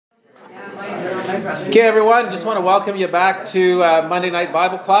Okay, everyone, just want to welcome you back to Monday Night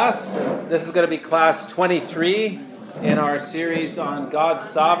Bible class. This is going to be class 23 in our series on God's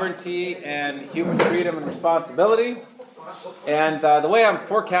sovereignty and human freedom and responsibility. And the way I'm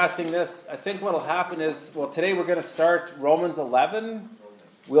forecasting this, I think what will happen is, well, today we're going to start Romans 11.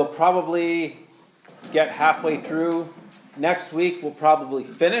 We'll probably get halfway through. Next week we'll probably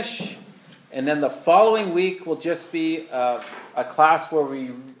finish. And then the following week will just be a class where we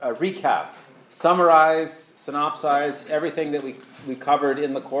recap, summarize, synopsize everything that we covered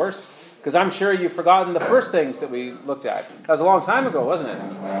in the course. Because I'm sure you've forgotten the first things that we looked at. That was a long time ago, wasn't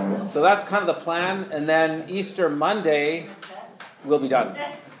it? So that's kind of the plan. And then Easter Monday, we'll be done.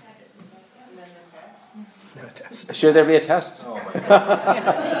 Should there be a test?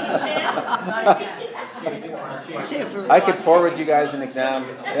 I could forward you guys an exam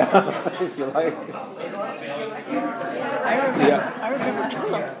if you like. I remember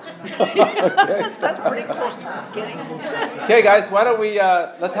tulip. Okay. That's pretty close to getting. Okay, guys, why don't we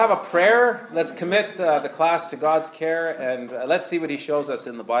let's have a prayer. Let's commit the class to God's care, and let's see what He shows us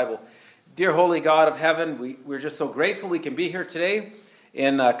in the Bible. Dear Holy God of heaven, we're just so grateful we can be here today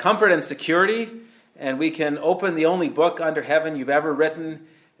in comfort and security, and we can open the only book under heaven you've ever written.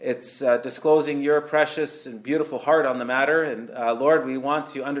 It's disclosing your precious and beautiful heart on the matter. And Lord, we want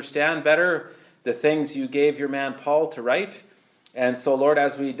to understand better the things you gave your man Paul to write. And so, Lord,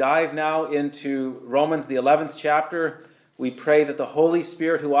 as we dive now into Romans, the 11th chapter, we pray that the Holy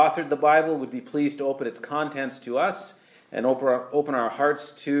Spirit who authored the Bible would be pleased to open its contents to us and open our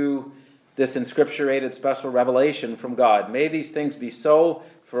hearts to this inscripturated special revelation from God. May these things be so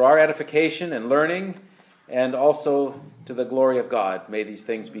for our edification and learning, and also to the glory of God. May these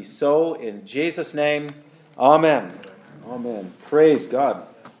things be so. In Jesus' name, amen. Amen. Praise God.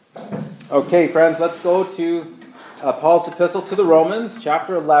 Okay, friends, let's go to Paul's epistle to the Romans,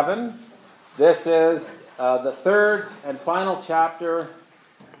 chapter 11. This is the third and final chapter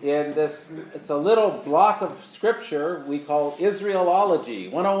in this. It's a little block of scripture we call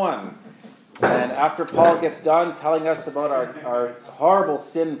Israelology 101. And after Paul gets done telling us about our horrible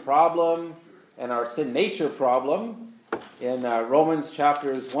sin problem and our sin nature problem in Romans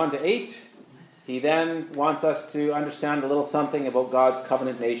chapters 1 to 8, he then wants us to understand a little something about God's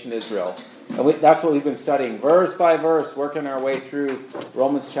covenant nation Israel. And that's what we've been studying, verse by verse, working our way through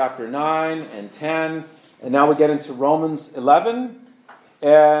Romans chapter 9 and 10. And now we get into Romans 11.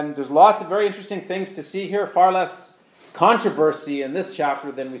 And there's lots of very interesting things to see here, far less controversy in this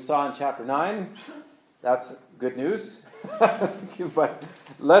chapter than we saw in chapter 9. That's good news. But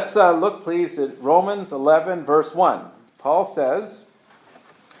let's look, please, at Romans 11, verse 1. Paul says,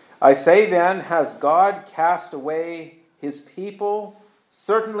 I say then, has God cast away his people?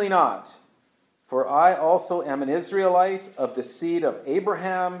 Certainly not. For I also am an Israelite of the seed of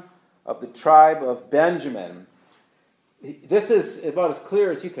Abraham, of the tribe of Benjamin. This is about as clear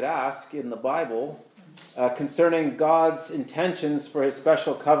as you could ask in the Bible concerning God's intentions for his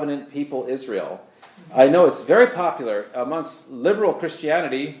special covenant people, Israel. I know it's very popular amongst liberal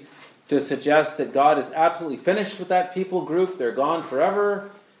Christianity to suggest that God is absolutely finished with that people group. They're gone forever.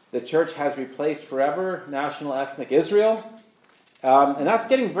 The church has replaced forever national ethnic Israel. And that's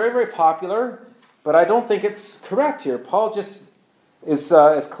getting very, very popular. But I don't think it's correct here. Paul just is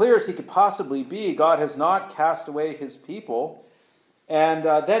as clear as he could possibly be. God has not cast away his people. And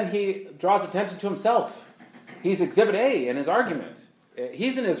then he draws attention to himself. He's Exhibit A in his argument.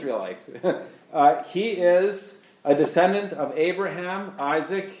 He's an Israelite. He is a descendant of Abraham,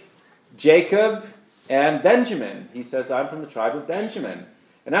 Isaac, Jacob, and Benjamin. He says, I'm from the tribe of Benjamin.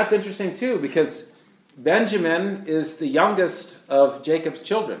 And that's interesting too, because Benjamin is the youngest of Jacob's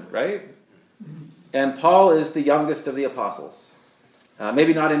children, right? And Paul is the youngest of the apostles.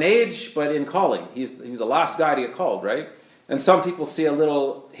 Maybe not in age, but in calling. He's the last guy to get called, right? And some people see a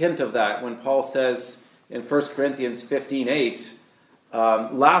little hint of that when Paul says in 1 Corinthians 15:8,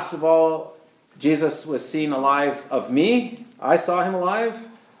 last of all, Jesus was seen alive of me. I saw him alive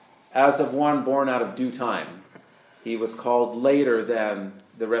as of one born out of due time. He was called later than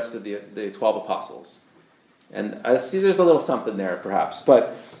the rest of the 12 apostles. And I see there's a little something there, perhaps.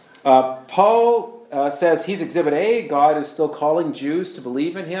 But Paul says he's Exhibit A. God is still calling Jews to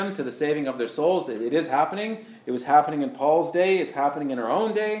believe in him, to the saving of their souls. It is happening. It was happening in Paul's day. It's happening in our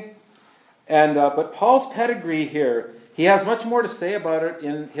own day. And but Paul's pedigree here, he has much more to say about it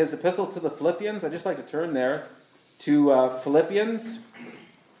in his epistle to the Philippians. I'd just like to turn there to Philippians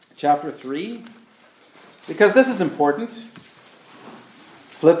chapter 3, because this is important.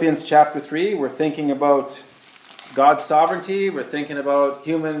 Philippians chapter 3, we're thinking about God's sovereignty. We're thinking about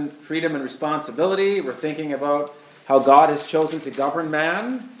human freedom and responsibility. We're thinking about how God has chosen to govern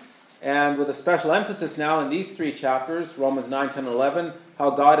man. and with a special emphasis now in these three chapters, Romans 9, 10, and 11,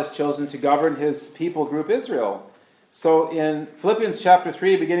 how God has chosen to govern his people group Israel. So in Philippians chapter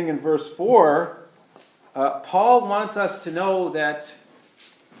 3, beginning in verse 4, Paul wants us to know that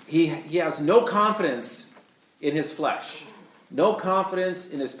he has no confidence in his flesh, no confidence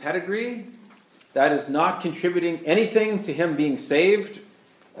in his pedigree. That is not contributing anything to him being saved.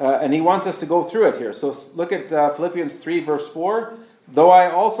 And he wants us to go through it here. So look at Philippians 3, verse 4. Though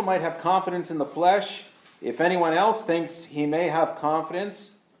I also might have confidence in the flesh, if anyone else thinks he may have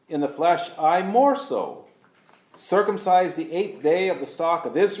confidence in the flesh, I more so. Circumcised the 8th day of the stock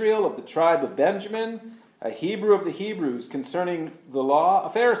of Israel, of the tribe of Benjamin, a Hebrew of the Hebrews, concerning the law, a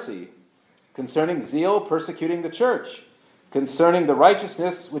Pharisee, concerning zeal, persecuting the church, concerning the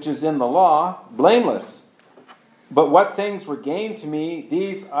righteousness which is in the law, blameless. But what things were gained to me,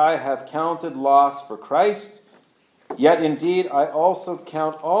 these I have counted loss for Christ. Yet indeed I also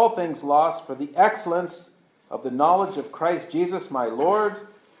count all things lost for the excellence of the knowledge of Christ Jesus my Lord,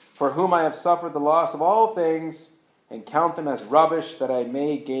 for whom I have suffered the loss of all things, and count them as rubbish, that I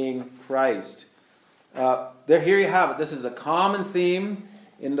may gain Christ. Here you have it. This is a common theme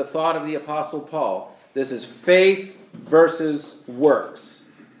in the thought of the Apostle Paul. This is faith versus works,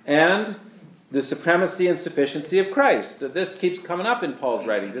 and the supremacy and sufficiency of Christ. This keeps coming up in Paul's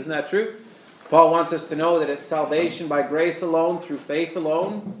writings. Isn't that true? Paul wants us to know that it's salvation by grace alone, through faith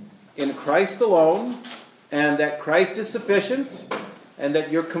alone, in Christ alone, and that Christ is sufficient, and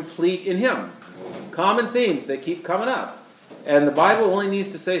that you're complete in him. Common themes, they keep coming up. And the Bible only needs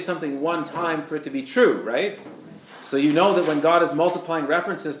to say something one time for it to be true, right? So you know that when God is multiplying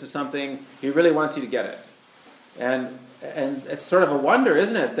references to something, he really wants you to get it. And it's sort of a wonder,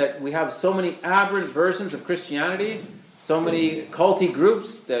 isn't it, that we have so many aberrant versions of Christianity, so many culty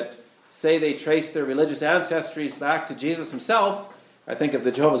groups that say they trace their religious ancestries back to Jesus himself. I think of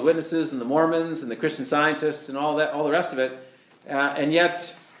the Jehovah's Witnesses and the Mormons and the Christian Scientists and all the rest of it. And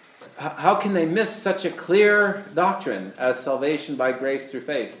yet, how can they miss such a clear doctrine as salvation by grace through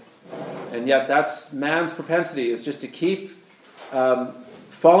faith? And yet that's man's propensity, is just to keep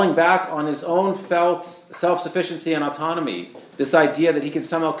falling back on his own felt self-sufficiency and autonomy. This idea that he can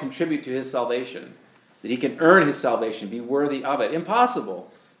somehow contribute to his salvation, that he can earn his salvation, be worthy of it.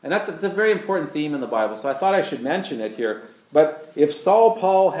 Impossible. And it's a very important theme in the Bible, so I thought I should mention it here. But if Saul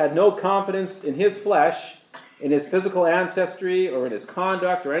Paul had no confidence in his flesh, in his physical ancestry, or in his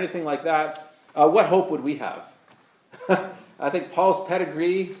conduct, or anything like that, what hope would we have? I think Paul's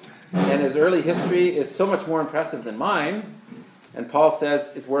pedigree and his early history is so much more impressive than mine. And Paul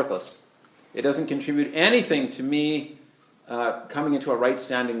says it's worthless. It doesn't contribute anything to me coming into a right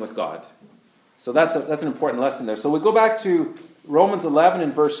standing with God. So that's an important lesson there. So we go back to Romans 11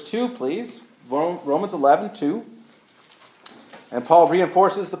 and verse 2, please. Romans 11, 2. And Paul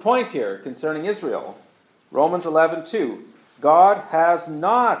reinforces the point here concerning Israel. Romans 11, 2. God has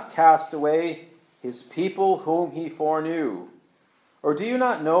not cast away his people whom he foreknew. Or do you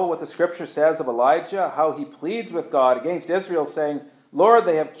not know what the scripture says of Elijah, how he pleads with God against Israel, saying, Lord,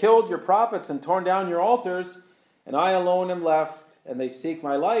 they have killed your prophets and torn down your altars, and I alone am left, and they seek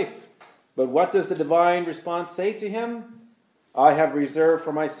my life. But what does the divine response say to him? I have reserved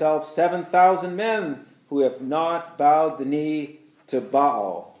for myself 7,000 men who have not bowed the knee to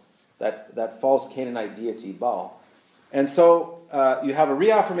Baal, that false Canaanite deity, Baal. And so you have a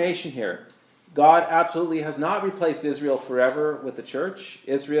reaffirmation here. God absolutely has not replaced Israel forever with the church.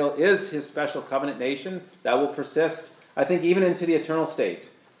 Israel is his special covenant nation that will persist, I think, even into the eternal state.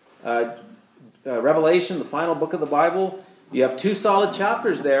 Revelation, the final book of the Bible, you have 2 solid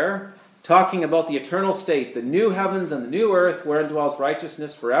chapters there talking about the eternal state, the new heavens and the new earth wherein dwells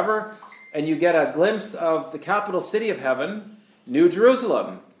righteousness forever. And you get a glimpse of the capital city of heaven, New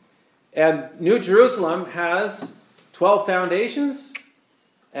Jerusalem. And New Jerusalem has 12 foundations.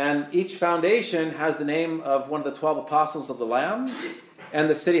 And each foundation has the name of one of the 12 apostles of the Lamb. And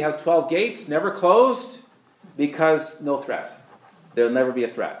the city has 12 gates, never closed, because no threat. There'll never be a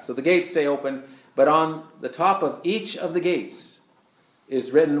threat. So the gates stay open. But on the top of each of the gates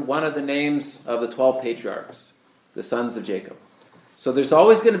is written one of the names of the 12 patriarchs, the sons of Jacob. So there's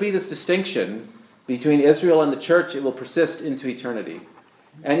always going to be this distinction between Israel and the church. It will persist into eternity.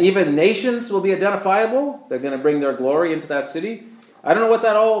 And even nations will be identifiable. They're going to bring their glory into that city. I don't know what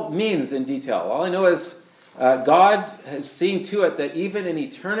that all means in detail. All I know is God has seen to it that even in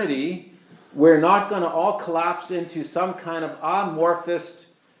eternity, we're not going to all collapse into some kind of amorphous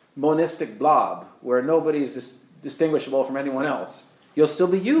monistic blob where nobody is distinguishable from anyone else. You'll still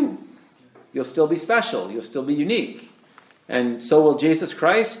be you. You'll still be special. You'll still be unique. And so will Jesus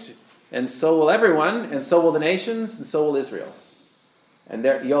Christ, and so will everyone, and so will the nations, and so will Israel. And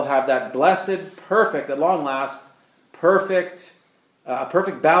there you'll have that blessed, perfect, at long last, perfect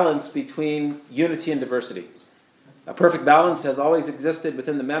balance between unity and diversity. A perfect balance has always existed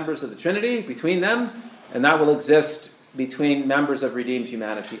within the members of the Trinity, between them, and that will exist between members of redeemed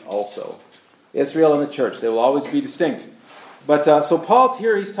humanity also. Israel and the church, they will always be distinct. But so Paul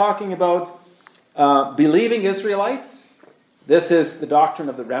here, he's talking about believing Israelites. This is the doctrine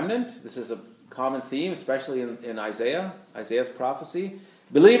of the remnant. This is a common theme, especially in Isaiah's prophecy.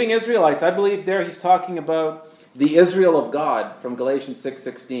 Believing Israelites, I believe there he's talking about the Israel of God from Galatians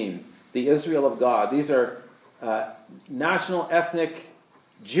 6:16. The Israel of God. These are national ethnic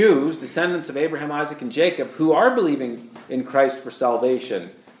Jews, descendants of Abraham, Isaac, and Jacob, who are believing in Christ for salvation.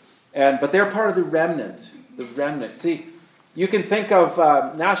 But they're part of the remnant. The remnant. See, you can think of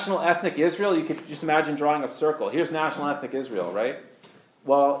national ethnic Israel. You could just imagine drawing a circle. Here's national ethnic Israel, right?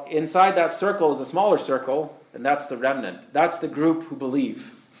 Well, inside that circle is a smaller circle, and that's the remnant. That's the group who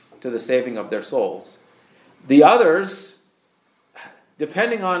believe to the saving of their souls. The others,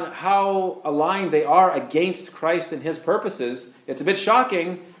 depending on how aligned they are against Christ and his purposes, it's a bit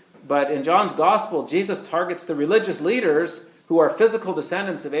shocking, but in John's gospel, Jesus targets the religious leaders who are physical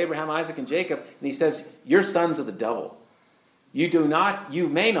descendants of Abraham, Isaac, and Jacob, and he says, you're sons of the devil. You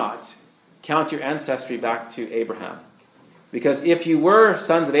may not count your ancestry back to Abraham. Because if you were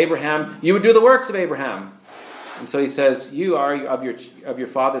sons of Abraham, you would do the works of Abraham. And so he says, you are of your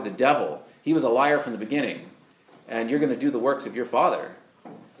father the devil. He was a liar from the beginning. And you're going to do the works of your father.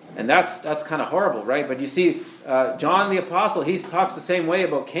 And that's kind of horrible, right? But you see, John the Apostle, he talks the same way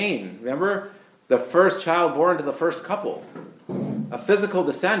about Cain. Remember? The first child born to the first couple. A physical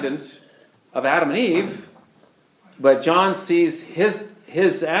descendant of Adam and Eve. But John sees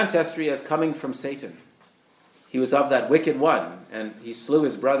his ancestry as coming from Satan. He was of that wicked one, and he slew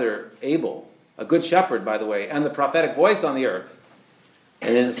his brother Abel, a good shepherd, by the way, and the prophetic voice on the earth.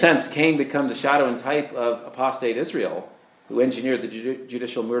 And in a sense, Cain becomes a shadow and type of apostate Israel, who engineered the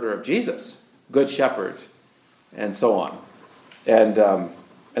judicial murder of Jesus, good shepherd, and so on. And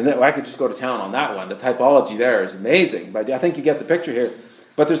then I could just go to town on that one. The typology there is amazing, but I think you get the picture here.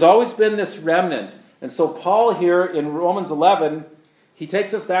 But there's always been this remnant. And so Paul here in Romans 11, he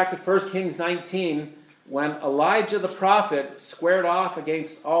takes us back to 1 Kings 19, when Elijah the prophet squared off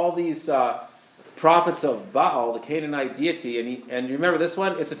against all these prophets of Baal, the Canaanite deity. And you remember this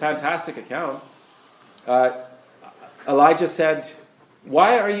one? It's a fantastic account. Elijah said,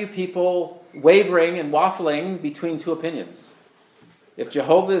 why are you people wavering and waffling between two opinions? If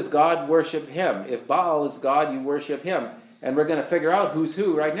Jehovah is God, worship him. If Baal is God, you worship him. And we're going to figure out who's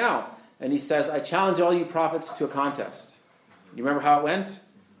who right now. And he says, I challenge all you prophets to a contest. You remember how it went?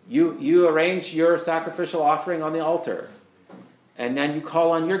 You arrange your sacrificial offering on the altar. And then you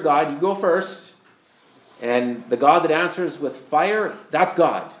call on your God. You go first. And the God that answers with fire, that's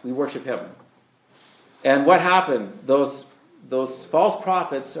God. We worship him. And what happened? Those false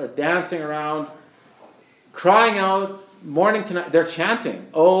prophets are dancing around, crying out, morning to night. They're chanting,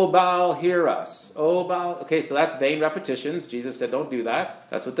 "Oh Baal, hear us. Oh Baal." Okay, so that's vain repetitions. Jesus said, don't do that.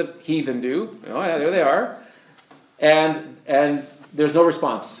 That's what the heathen do. Oh, yeah, there they are. And there's no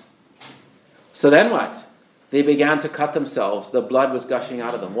response. So then what? They began to cut themselves. The blood was gushing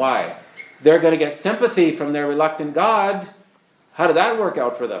out of them. Why? They're going to get sympathy from their reluctant God. How did that work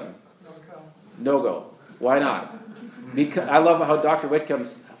out for them? No go. Why not? Because I love how Dr. Whitcomb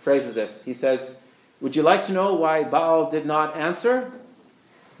phrases this. He says, would you like to know why Baal did not answer?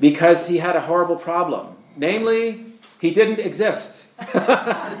 Because he had a horrible problem. Namely, he didn't exist.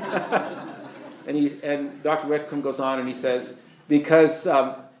 And Dr. Whitcomb goes on and he says, because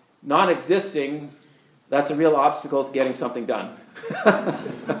non-existing, that's a real obstacle to getting something done.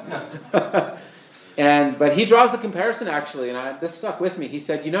 But he draws the comparison actually, and this stuck with me. He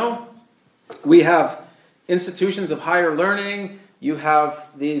said, we have institutions of higher learning. You have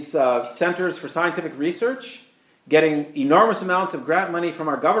these centers for scientific research getting enormous amounts of grant money from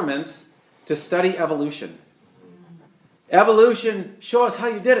our governments to study evolution. Evolution, show us how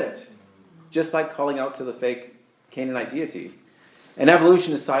you did it. Just like calling out to the fake Canaanite deity. And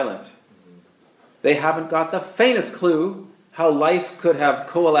evolution is silent. They haven't got the faintest clue how life could have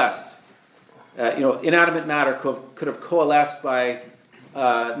coalesced. Inanimate matter could have coalesced by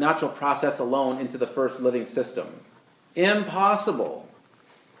natural process alone into the first living system. Impossible.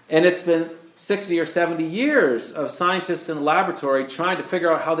 And it's been 60 or 70 years of scientists in the laboratory trying to figure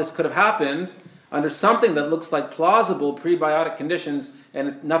out how this could have happened under something that looks like plausible prebiotic conditions,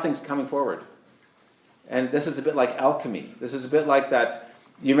 and nothing's coming forward. And this is a bit like alchemy. This is a bit like that.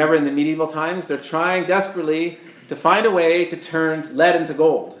 You remember in the medieval times, they're trying desperately to find a way to turn lead into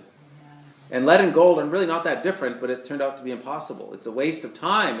gold. And lead and gold are really not that different, but it turned out to be impossible. It's a waste of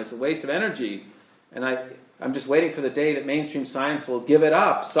time. It's a waste of energy. And I'm just waiting for the day that mainstream science will give it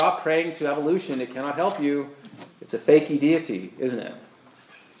up. Stop praying to evolution. It cannot help you. It's a fakey deity, isn't it?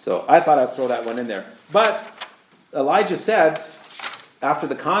 So I thought I'd throw that one in there. But Elijah said, after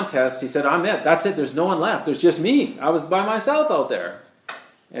the contest, he said, I'm it. That's it. There's no one left. There's just me. I was by myself out there.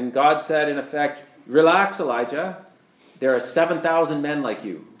 And God said, in effect, relax, Elijah. There are 7,000 men like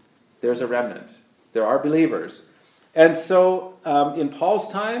you. There's a remnant. There are believers. And so in Paul's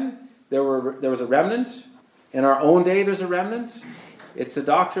time, there was a remnant. In our own day, there's a remnant. It's a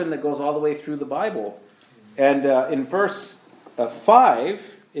doctrine that goes all the way through the Bible. And in verse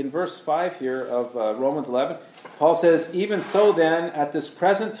 5 here of Romans 11, Paul says, even so then, at this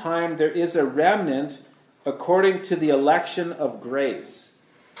present time, there is a remnant according to the election of grace.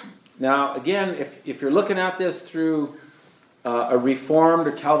 Now, again, if you're looking at this through a Reformed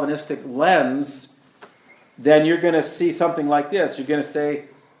or Calvinistic lens, then you're going to see something like this. You're going to say,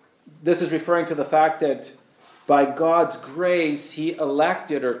 this is referring to the fact that by God's grace, he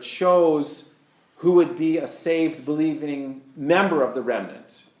elected or chose who would be a saved, believing member of the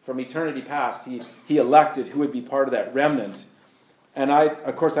remnant. From eternity past, he elected who would be part of that remnant. And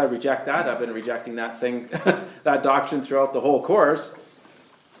of course, I reject that. I've been rejecting that thing, that doctrine throughout the whole course.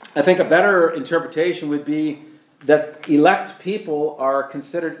 I think a better interpretation would be that elect people are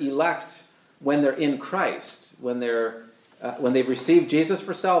considered elect when they're in Christ, when they've received Jesus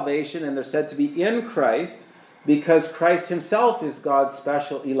for salvation, and they're said to be in Christ because Christ himself is God's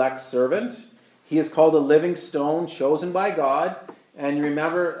special elect servant. He is called a living stone chosen by God. And you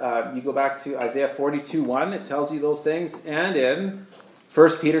remember, you go back to Isaiah 42:1, it tells you those things, and in 1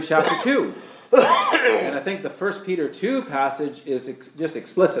 Peter chapter 2. And I think the 1 Peter 2 passage is just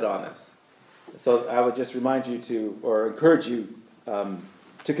explicit on this. So I would just remind you or encourage you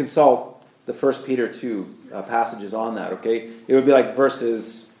to consult the 1 Peter 2 passages on that, okay? It would be like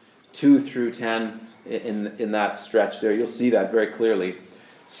verses 2 through 10 in that stretch there. You'll see that very clearly.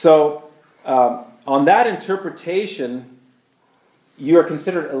 So on that interpretation, you are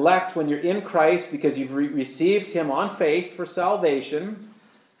considered elect when you're in Christ because you've received him on faith for salvation.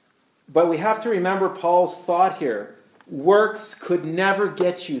 But we have to remember Paul's thought here. Works could never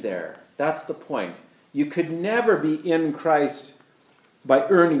get you there. That's the point. You could never be in Christ by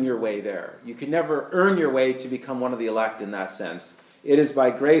earning your way there. You could never earn your way to become one of the elect in that sense. It is by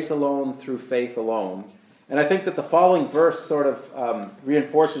grace alone, through faith alone. And I think that the following verse sort of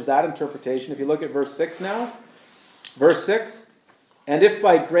reinforces that interpretation. If you look at verse 6 now. Verse 6. And if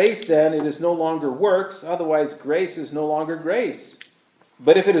by grace then it is no longer works, otherwise grace is no longer grace.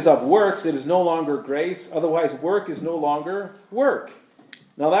 But if it is of works, it is no longer grace, otherwise work is no longer work.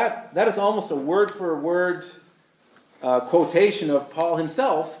 Now that is almost a word-for-word quotation of Paul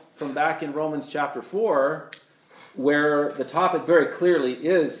himself from back in Romans chapter 4, where the topic very clearly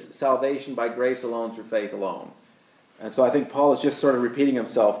is salvation by grace alone through faith alone. And so I think Paul is just sort of repeating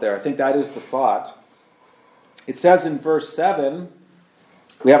himself there. I think that is the thought. It says in verse 7,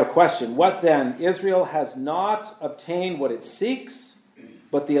 we have a question. What then? Israel has not obtained what it seeks,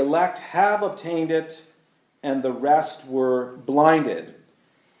 but the elect have obtained it, and the rest were blinded.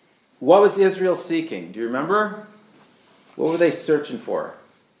 What was Israel seeking? Do you remember? What were they searching for?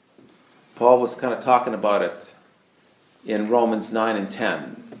 Paul was kind of talking about it in Romans 9 and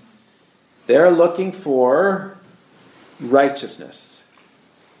 10. They're looking for righteousness,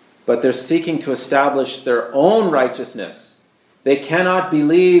 but they're seeking to establish their own righteousness. They cannot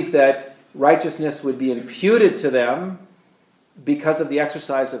believe that righteousness would be imputed to them because of the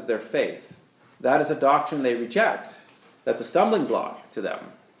exercise of their faith. That is a doctrine they reject. That's a stumbling block to them.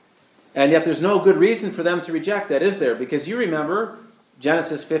 And yet there's no good reason for them to reject that, is there? Because you remember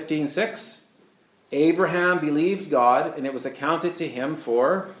Genesis 15:6. Abraham believed God, and it was accounted to him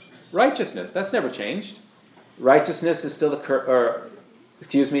for righteousness. That's never changed. Righteousness is still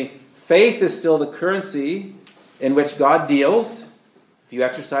faith is still the currency in which God deals. If you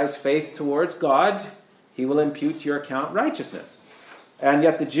exercise faith towards God, he will impute to your account righteousness. And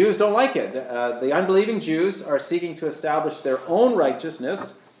yet the Jews don't like it. The unbelieving Jews are seeking to establish their own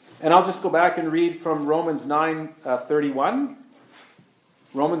righteousness. And I'll just go back and read from Romans 9:31.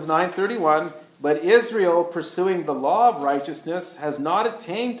 Romans 9:31. But Israel, pursuing the law of righteousness, has not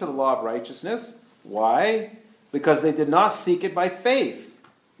attained to the law of righteousness. Why? Because they did not seek it by faith,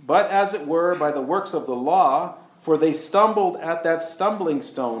 but as it were by the works of the law, for they stumbled at that stumbling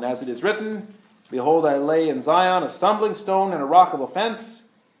stone, as it is written, Behold, I lay in Zion a stumbling stone and a rock of offense,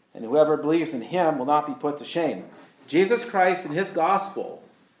 and whoever believes in him will not be put to shame. Jesus Christ and his gospel,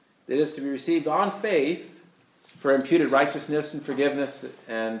 that is to be received on faith, for imputed righteousness and forgiveness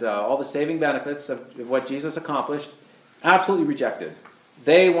and all the saving benefits of what Jesus accomplished, absolutely rejected.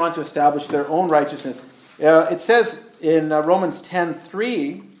 They want to establish their own righteousness. It says in Romans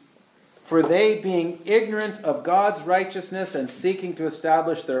 10:3, for they being ignorant of God's righteousness and seeking to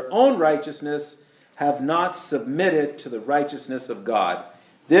establish their own righteousness have not submitted to the righteousness of God.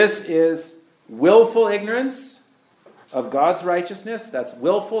 This is willful ignorance of God's righteousness. That's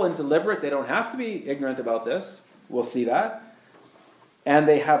willful and deliberate. They don't have to be ignorant about this. We'll see that. And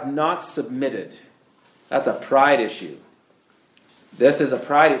they have not submitted. That's a pride issue. This is a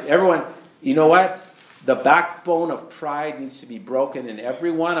pride. Everyone, you know what? The backbone of pride needs to be broken in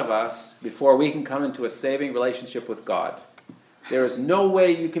every one of us before we can come into a saving relationship with God. There is no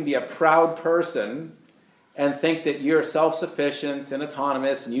way you can be a proud person and think that you're self-sufficient and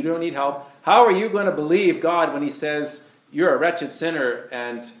autonomous and you don't need help. How are you going to believe God when he says you're a wretched sinner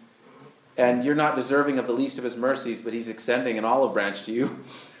and you're not deserving of the least of his mercies, but he's extending an olive branch to you?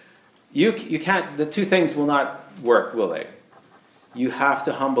 You can't, the two things will not work, will they? You have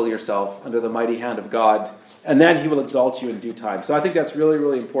to humble yourself under the mighty hand of God, and then he will exalt you in due time. So I think that's really,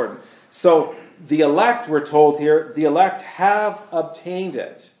 really important. So the elect, we're told here, the elect have obtained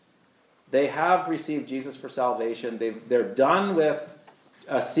it. They have received Jesus for salvation. They're done with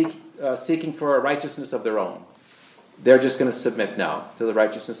seeking for a righteousness of their own. They're just going to submit now to the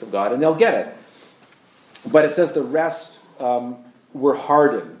righteousness of God, and they'll get it. But it says the rest were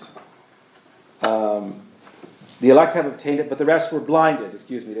hardened. The elect have obtained it, but the rest were blinded.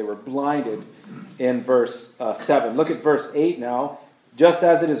 They were blinded in verse 7. Look at verse 8 now. Just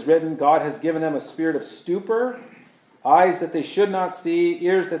as it is written, God has given them a spirit of stupor, eyes that they should not see,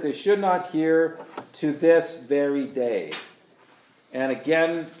 ears that they should not hear, to this very day. And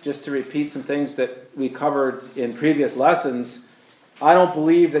again, just to repeat some things that we covered in previous lessons, I don't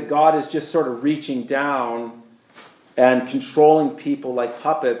believe that God is just sort of reaching down and controlling people like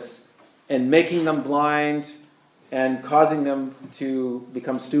puppets and making them blind and causing them to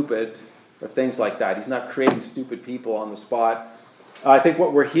become stupid or things like that. He's not creating stupid people on the spot. I think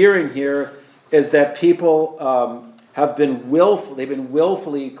what we're hearing here is that people have been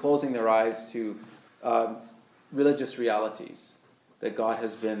willfully closing their eyes to religious realities that God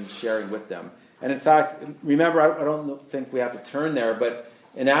has been sharing with them. And in fact, remember, I don't think we have to turn there, but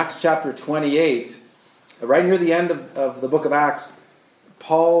in Acts chapter 28, right near the end of the book of Acts,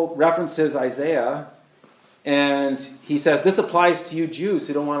 Paul references Isaiah, and he says, this applies to you Jews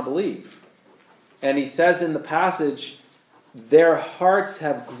who don't want to believe. And he says in the passage, their hearts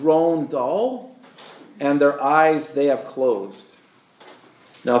have grown dull, and their eyes they have closed.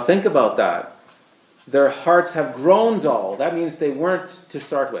 Now think about that. Their hearts have grown dull. That means they weren't to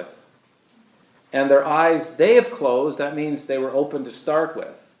start with. And their eyes they have closed. That means they were open to start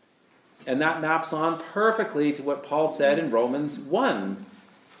with. And that maps on perfectly to what Paul said in Romans 1,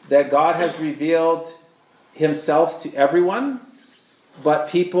 that God has revealed himself to everyone, but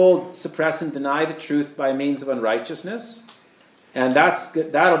people suppress and deny the truth by means of unrighteousness. And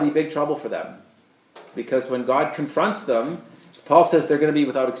that'll be big trouble for them. Because when God confronts them, Paul says they're going to be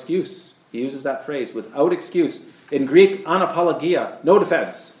without excuse. He uses that phrase, without excuse. In Greek, anapologia, no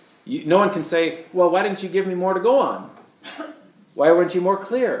defense. No one can say, well, why didn't you give me more to go on? Why weren't you more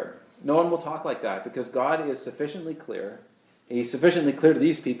clear? No one will talk like that, because God is sufficiently clear. He's sufficiently clear to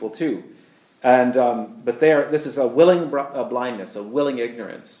these people too. And but this is a willing blindness, a willing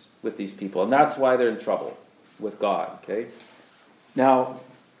ignorance with these people. And that's why they're in trouble with God. Okay. Now,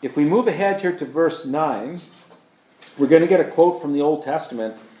 if we move ahead here to verse 9, we're going to get a quote from the Old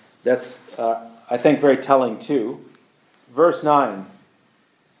Testament that's, I think, very telling too. Verse 9.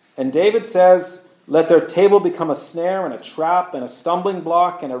 And David says, let their table become a snare and a trap and a stumbling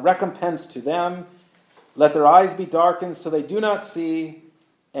block and a recompense to them. Let their eyes be darkened so they do not see,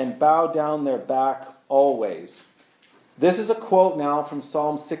 and bow down their back always. This is a quote now from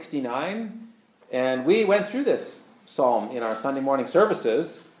Psalm 69, and we went through this psalm in our Sunday morning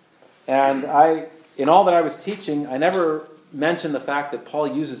services, and in all that I was teaching, I never mentioned the fact that Paul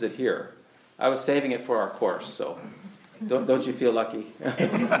uses it here. I was saving it for our course, so don't you feel lucky?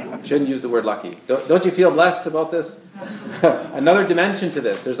 Shouldn't use the word lucky. Don't you feel blessed about this? Another dimension to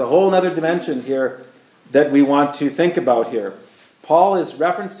this. There's a whole other dimension here that we want to think about here. Paul is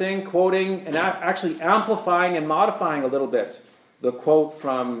referencing, quoting, and actually amplifying and modifying a little bit the quote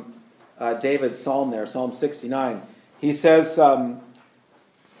from David's psalm there, Psalm 69. He says,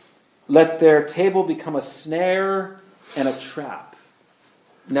 let their table become a snare and a trap.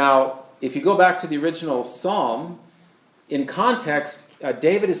 Now, if you go back to the original psalm, in context,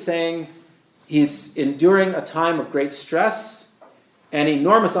 David is saying he's enduring a time of great stress and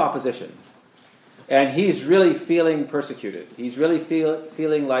enormous opposition. and he's really feeling persecuted. He's really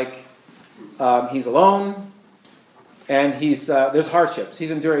feeling like he's alone, and there's hardships. He's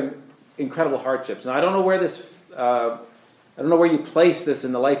enduring incredible hardships. And I don't know where you place this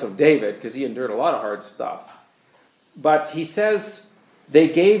in the life of David, because he endured a lot of hard stuff. But he says, they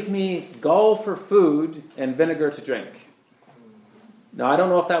gave me gall for food and vinegar to drink. Now, I don't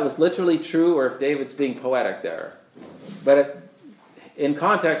know if that was literally true or if David's being poetic there. But in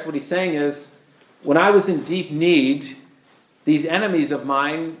context, what he's saying is, when I was in deep need, these enemies of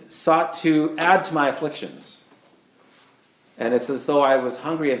mine sought to add to my afflictions. And it's as though I was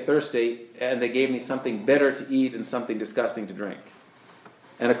hungry and thirsty, and they gave me something bitter to eat and something disgusting to drink.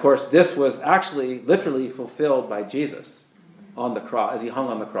 And of course, this was actually literally fulfilled by Jesus on the cross, as he hung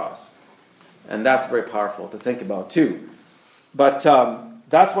on the cross. And that's very powerful to think about too. But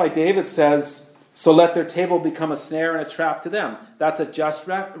that's why David says, so let their table become a snare and a trap to them. That's a just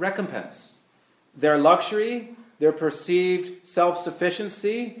recompense. Their luxury, their perceived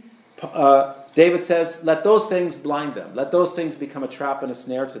self-sufficiency, David says, let those things blind them. Let those things become a trap and a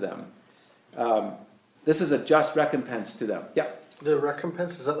snare to them. This is a just recompense to them. Yeah. The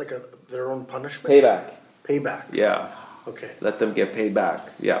recompense, is that like their own punishment? Payback. Payback. Yeah. Okay. Let them get paid back.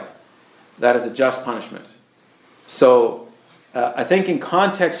 Yeah. That is a just punishment. So I think in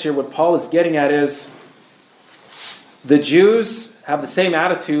context here, what Paul is getting at is the Jews have the same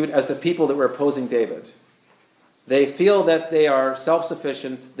attitude as the people that were opposing David. They feel that they are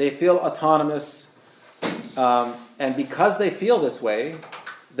self-sufficient. They feel autonomous. And because they feel this way,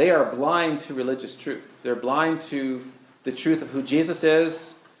 they are blind to religious truth. They're blind to the truth of who Jesus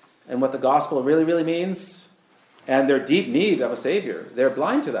is and what the gospel really, really means, and their deep need of a Savior. They're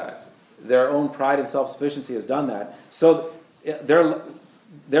blind to that. Their own pride and self-sufficiency has done that. So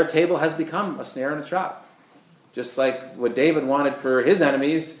their table has become a snare and a trap. Just like what David wanted for his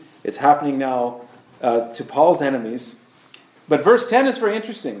enemies, it's happening now to Paul's enemies. But verse 10 is very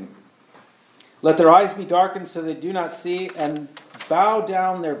interesting. Let their eyes be darkened so they do not see, and bow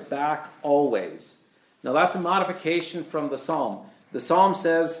down their back always. Now that's a modification from the psalm. The psalm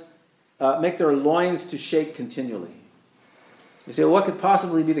says, make their loins to shake continually. You say, well, what could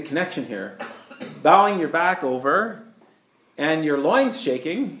possibly be the connection here? Bowing your back over and your loins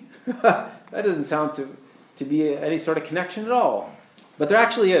shaking, that doesn't sound to be any sort of connection at all. But there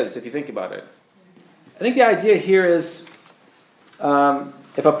actually is, if you think about it. I think the idea here is,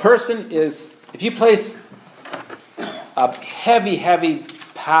 if you place a heavy, heavy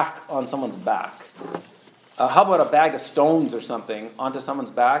pack on someone's back, how about a bag of stones or something onto someone's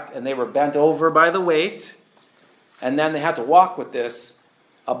back, and they were bent over by the weight, and then they had to walk with this,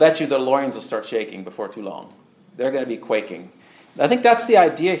 I'll bet you their loins will start shaking before too long. They're going to be quaking. I think that's the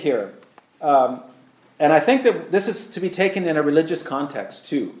idea here. And I think that this is to be taken in a religious context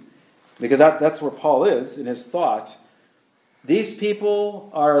too, because that's where Paul is in his thought. These people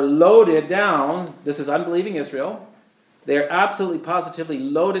are loaded down. This is unbelieving Israel. They're absolutely positively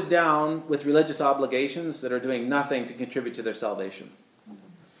loaded down with religious obligations that are doing nothing to contribute to their salvation.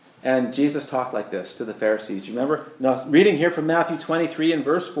 And Jesus talked like this to the Pharisees. Do you remember? Now, reading here from Matthew 23 and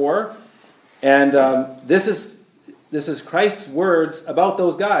verse 4. And this is Christ's words about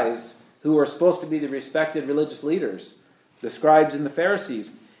those guys who are supposed to be the respected religious leaders, the scribes and the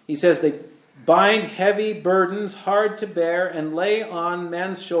Pharisees. He says, they bind heavy burdens hard to bear and lay on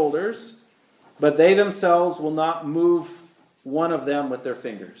men's shoulders, but they themselves will not move one of them with their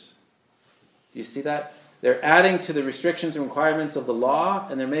fingers. Do you see that? They're adding to the restrictions and requirements of the law,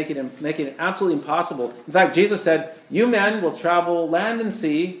 and they're making it absolutely impossible. In fact, Jesus said, you men will travel land and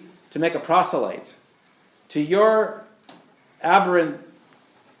sea to make a proselyte. To your aberrant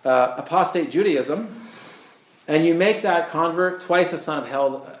apostate Judaism, and you make that convert twice a son of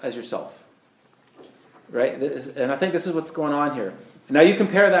hell as yourself. Right? And I think this is what's going on here. Now you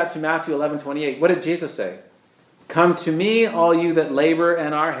compare that to Matthew 11:28. What did Jesus say? Come to me, all you that labor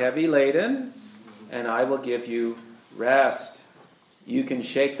and are heavy laden, and I will give you rest. You can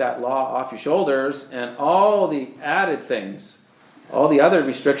shake that law off your shoulders, and all the added things, all the other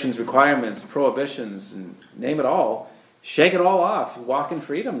restrictions, requirements, prohibitions, and name it all, shake it all off. You walk in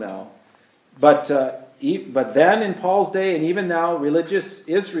freedom now. But then in Paul's day, and even now, religious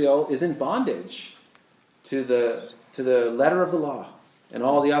Israel is in bondage to the letter of the law and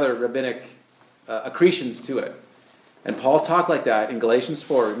all the other rabbinic accretions to it. And Paul talked like that in Galatians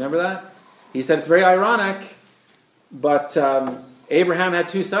 4. Remember that? He said it's very ironic, but Abraham had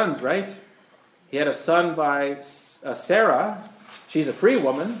two sons, right? He had a son by Sarah. She's a free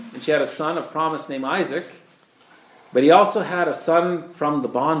woman, and she had a son of promise named Isaac. But he also had a son from the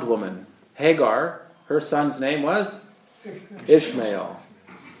bondwoman, Hagar. Her son's name was Ishmael.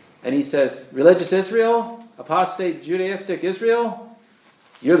 And he says, religious Israel, apostate Judaistic Israel,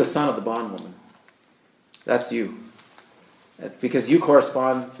 you're the son of the bondwoman. That's you. That's because you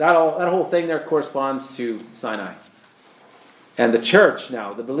correspond, that whole thing there corresponds to Sinai. And the church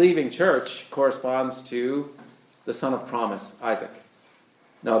now, the believing church, corresponds to the son of promise, Isaac.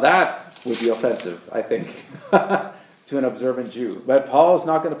 Now that would be offensive, I think, to an observant Jew. But Paul's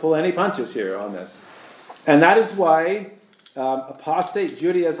not going to pull any punches here on this. And that is why apostate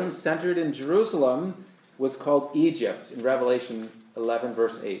Judaism centered in Jerusalem was called Egypt in Revelation 11,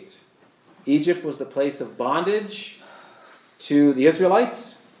 verse 8. Egypt was the place of bondage to the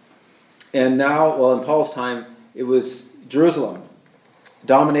Israelites. And now, well, in Paul's time, it was Jerusalem,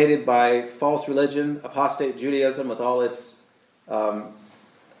 dominated by false religion, apostate Judaism with all its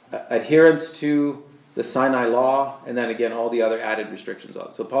adherence to the Sinai law, and then again all the other added restrictions on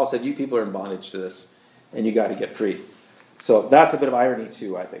it. So Paul said, you people are in bondage to this, and you got to get free. So that's a bit of irony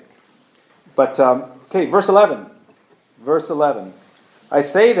too, I think. But, okay, verse 11. Verse 11. I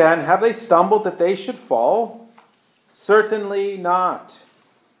say then, have they stumbled that they should fall? Certainly not.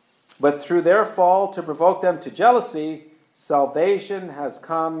 But through their fall, to provoke them to jealousy, salvation has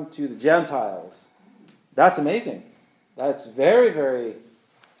come to the Gentiles. That's amazing. That's very, very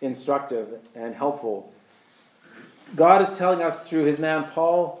instructive and helpful. God is telling us through his man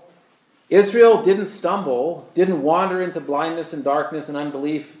Paul, Israel didn't stumble, didn't wander into blindness and darkness and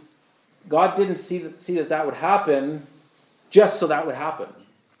unbelief. God didn't see that would happen just so that would happen.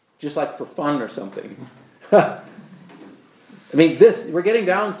 Just like for fun or something. I mean, we're getting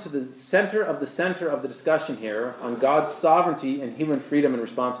down to the center of the discussion here on God's sovereignty and human freedom and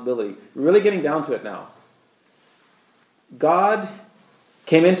responsibility. We're really getting down to it now. God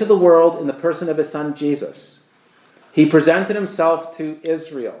came into the world in the person of his son Jesus. He presented himself to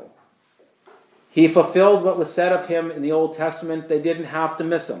Israel. He fulfilled what was said of him in the Old Testament. They didn't have to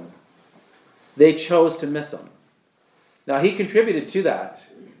miss him. They chose to miss him. Now, he contributed to that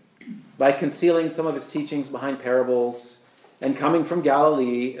by concealing some of his teachings behind parables and coming from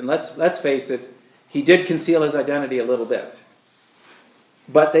Galilee. And let's face it, he did conceal his identity a little bit.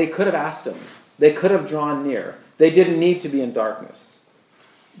 But they could have asked him. They could have drawn near. They didn't need to be in darkness.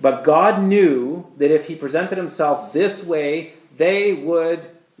 But God knew that if he presented himself this way, they would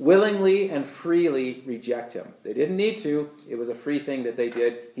willingly and freely reject him. They didn't need to. It was a free thing that they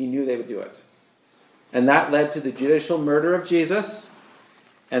did. He knew they would do it. And that led to the judicial murder of Jesus,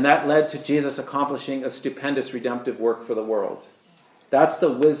 and that led to Jesus accomplishing a stupendous redemptive work for the world. That's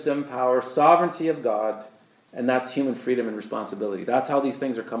the wisdom, power, sovereignty of God, and that's human freedom and responsibility. That's how these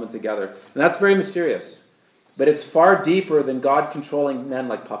things are coming together. And that's very mysterious. But it's far deeper than God controlling men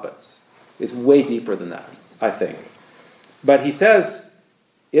like puppets. It's way deeper than that, I think. But he says,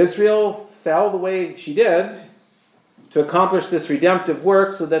 Israel fell the way she did to accomplish this redemptive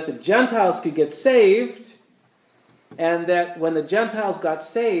work so that the Gentiles could get saved, and that when the Gentiles got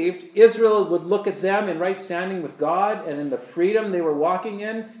saved, Israel would look at them in right standing with God and in the freedom they were walking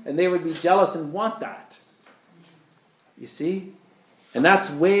in, and they would be jealous and want that. You see? And that's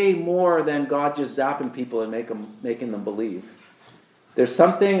way more than God just zapping people and making them believe. There's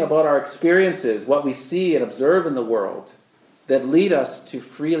something about our experiences, what we see and observe in the world, that lead us to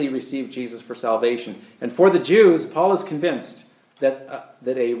freely receive Jesus for salvation. And for the Jews, Paul is convinced that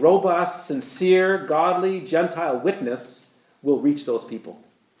a robust, sincere, godly, Gentile witness will reach those people.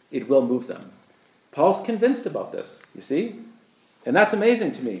 It will move them. Paul's convinced about this, you see? And that's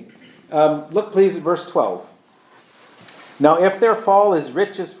amazing to me. Look, please, at verse 12. Now, if their fall is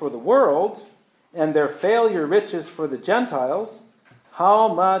riches for the world, and their failure riches for the Gentiles,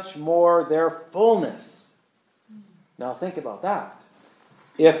 how much more their fullness? Now think about that.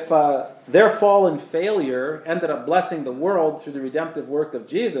 If their fall and failure ended up blessing the world through the redemptive work of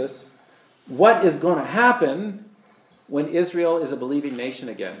Jesus, what is going to happen when Israel is a believing nation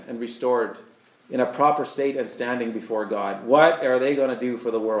again and restored in a proper state and standing before God? What are they going to do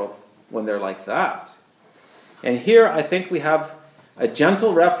for the world when they're like that? And here I think we have a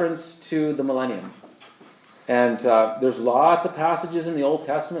gentle reference to the millennium. And there's lots of passages in the Old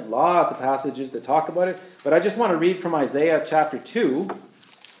Testament, lots of passages that talk about it. But I just want to read from Isaiah chapter 2,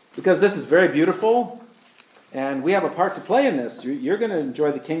 because this is very beautiful, and we have a part to play in this. You're going to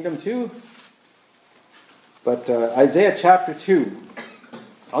enjoy the kingdom too. But Isaiah chapter 2,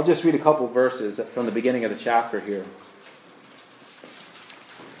 I'll just read a couple verses from the beginning of the chapter here.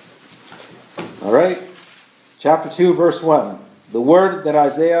 All right, chapter 2, verse 1. The word that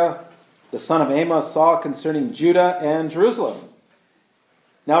Isaiah, the son of Amos, saw concerning Judah and Jerusalem.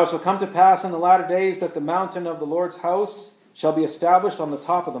 Now it shall come to pass in the latter days that the mountain of the Lord's house shall be established on the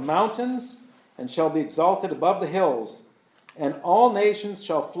top of the mountains, and shall be exalted above the hills, and all nations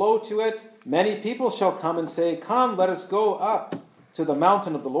shall flow to it. Many people shall come and say, Come, let us go up to the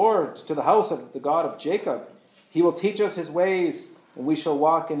mountain of the Lord, to the house of the God of Jacob. He will teach us his ways, and we shall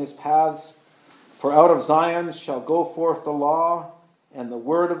walk in his paths. For out of Zion shall go forth the law and the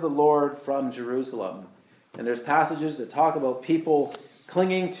word of the Lord from Jerusalem. And there's passages that talk about people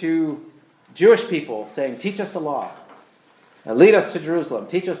clinging to Jewish people, saying, Teach us the law. Lead us to Jerusalem.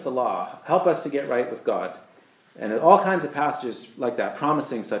 Teach us the law. Help us to get right with God. And all kinds of passages like that,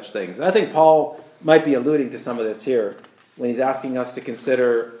 promising such things. I think Paul might be alluding to some of this here when he's asking us to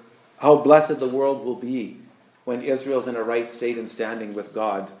consider how blessed the world will be when Israel's in a right state and standing with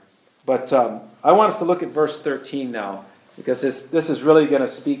God. But I want us to look at verse 13 now, because this is really going to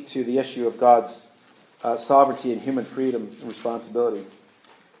speak to the issue of God's sovereignty and human freedom and responsibility.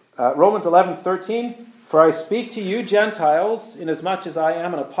 Romans 11:13, For I speak to you Gentiles, inasmuch as I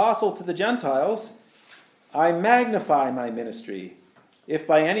am an apostle to the Gentiles, I magnify my ministry, if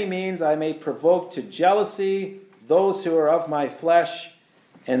by any means I may provoke to jealousy those who are of my flesh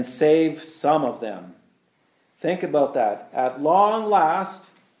and save some of them. Think about that. At long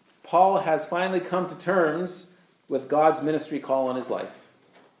last, Paul has finally come to terms with God's ministry call on his life.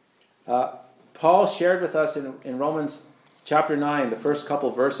 Paul shared with us in Romans chapter 9, the first couple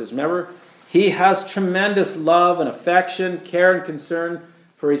verses. Remember, he has tremendous love and affection, care and concern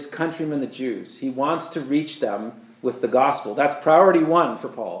for his countrymen, the Jews. He wants to reach them with the gospel. That's priority one for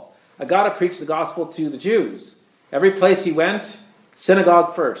Paul. I got to preach the gospel to the Jews. Every place he went,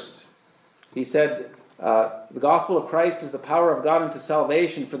 synagogue first. He said, the gospel of Christ is the power of God unto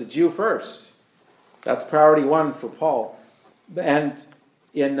salvation for the Jew first. That's priority one for Paul. And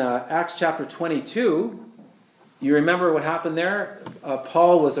in Acts chapter 22, you remember what happened there?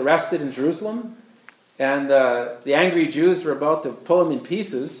 Paul was arrested in Jerusalem, and the angry Jews were about to pull him in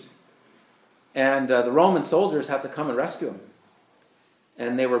pieces, and the Roman soldiers had to come and rescue him.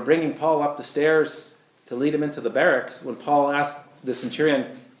 And they were bringing Paul up the stairs to lead him into the barracks when Paul asked the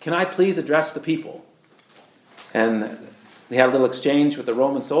centurion, Can I please address the people? And they had a little exchange with the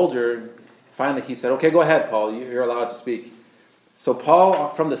Roman soldier. Finally, he said, Okay, go ahead, Paul. You're allowed to speak. So Paul,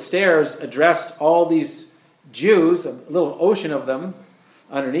 from the stairs, addressed all these Jews, a little ocean of them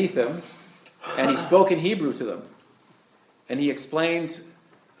underneath him, and he spoke in Hebrew to them. And he explained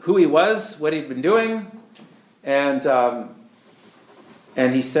who he was, what he'd been doing, and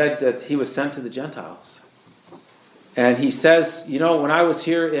he said that he was sent to the Gentiles. And he says, when I was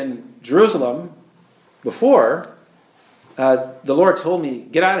here in Jerusalem before, the Lord told me,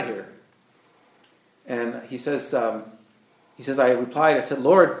 get out of here. And he says, I replied, I said,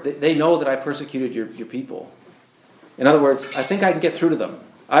 Lord, they know that I persecuted your people. In other words, I think I can get through to them.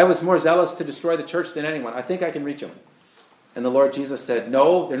 I was more zealous to destroy the church than anyone. I think I can reach them. And the Lord Jesus said,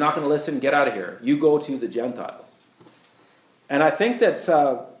 no, they're not going to listen. Get out of here. You go to the Gentiles. And I think that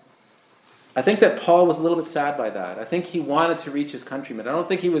Paul was a little bit sad by that. I think he wanted to reach his countrymen. I don't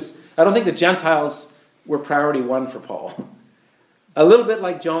think the Gentiles were priority one for Paul. A little bit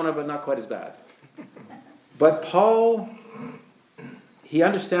like Jonah, but not quite as bad. But Paul, he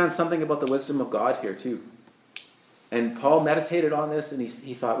understands something about the wisdom of God here too. And Paul meditated on this, and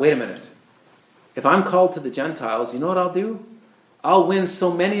he thought, wait a minute. If I'm called to the Gentiles, you know what I'll do? I'll win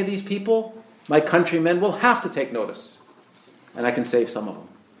so many of these people, my countrymen will have to take notice. And I can save some of them.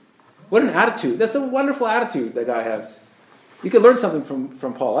 What an attitude. That's a wonderful attitude that guy has. You can learn something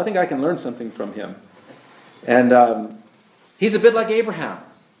from Paul. I think I can learn something from him. And he's a bit like Abraham.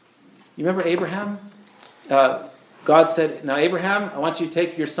 You remember Abraham? God said, now Abraham, I want you to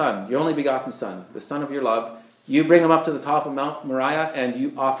take your son, your only begotten son, the son of your love. You bring him up to the top of Mount Moriah and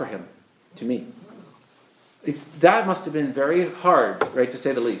you offer him to me. That must have been very hard, right, to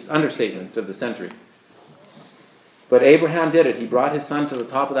say the least. Understatement of the century. But Abraham did it. He brought his son to the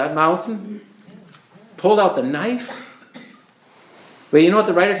top of that mountain, pulled out the knife. But you know what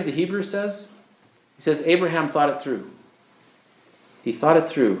the writer to the Hebrews says? He says Abraham thought it through. He thought it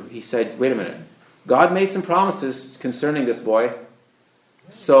through. He said, wait a minute. God made some promises concerning this boy.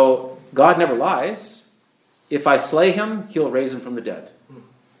 So God never lies. If I slay him, he'll raise him from the dead.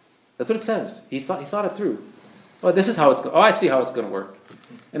 That's what it says. He thought it through. Oh, this is how it's going. Oh, I see how it's going to work.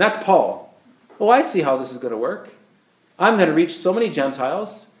 And that's Paul. Oh, I see how this is going to work. I'm going to reach so many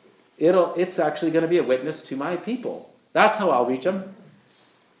Gentiles. It's actually going to be a witness to my people. That's how I'll reach them.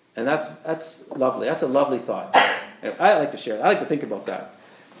 And that's lovely. That's a lovely thought. I like to share it. I like to think about that.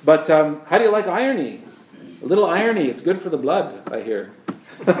 But how do you like irony? A little irony. It's good for the blood, I hear.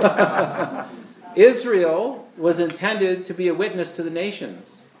 Israel was intended to be a witness to the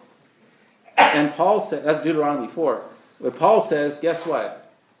nations. And Paul said, that's Deuteronomy 4. But Paul says, guess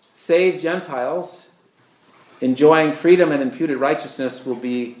what? Save Gentiles enjoying freedom and imputed righteousness will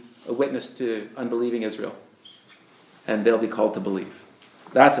be a witness to unbelieving Israel. And they'll be called to believe.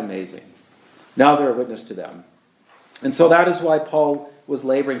 That's amazing. Now they're a witness to them. And so that is why Paul was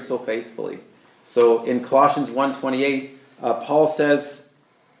laboring so faithfully. So in Colossians 1:28, Paul says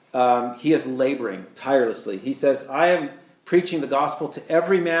he is laboring tirelessly. He says, I am preaching the gospel to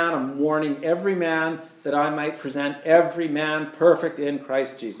every man. I'm warning every man that I might present every man perfect in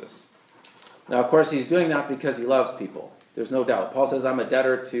Christ Jesus. Now, of course, he's doing that because he loves people. There's no doubt. Paul says, I'm a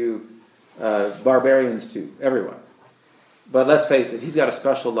debtor to barbarians too, everyone. But let's face it, he's got a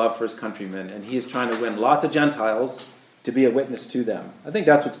special love for his countrymen, and he is trying to win lots of Gentiles to be a witness to them. I think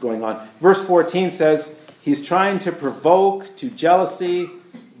that's what's going on. Verse 14 says, he's trying to provoke to jealousy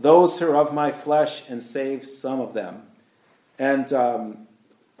those who are of my flesh and save some of them. And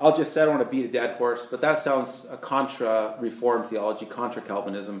I'll just say, I don't want to beat a dead horse, but that sounds a contra-Reformed theology,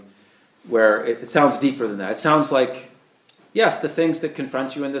 contra-Calvinism, where it sounds deeper than that. It sounds like, yes, the things that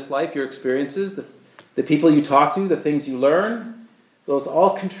confront you in this life, your experiences, the people you talk to, the things you learn, those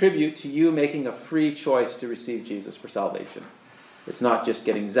all contribute to you making a free choice to receive Jesus for salvation. It's not just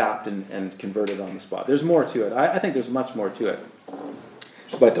getting zapped and converted on the spot. There's more to it. I think there's much more to it.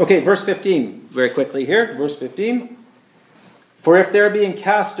 But, okay, verse 15, very quickly here. Verse 15. For if their being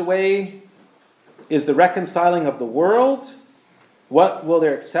cast away is the reconciling of the world, what will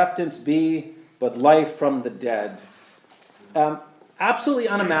their acceptance be but life from the dead? Absolutely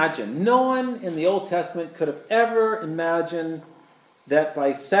unimagined. No one in the Old Testament could have ever imagined that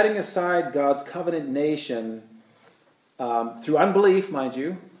by setting aside God's covenant nation, through unbelief, mind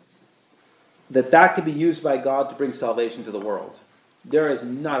you, that could be used by God to bring salvation to the world. There is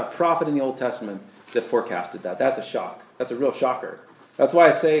not a prophet in the Old Testament that forecasted that. That's a shock. That's a real shocker. That's why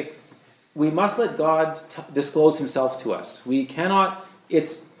I say we must let God disclose himself to us. We cannot,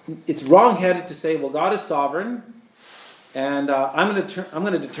 it's wrong-headed to say, well, God is sovereign, and I'm going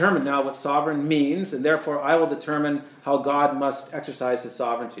to determine now what sovereign means, and therefore I will determine how God must exercise his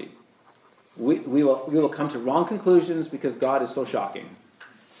sovereignty. We will come to wrong conclusions because God is so shocking.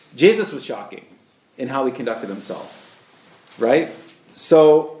 Jesus was shocking in how he conducted himself, right?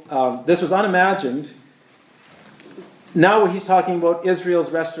 So this was unimagined. Now he's talking about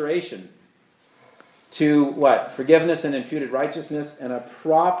Israel's restoration to what? Forgiveness and imputed righteousness and a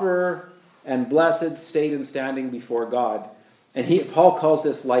proper and blessed state and standing before God. And Paul calls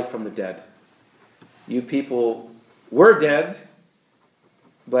this life from the dead. You people were dead,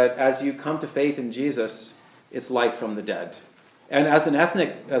 but as you come to faith in Jesus, it's life from the dead. And as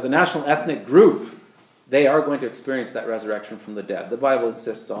a national ethnic group, they are going to experience that resurrection from the dead. The Bible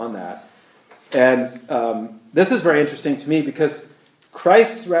insists on that. And this is very interesting to me because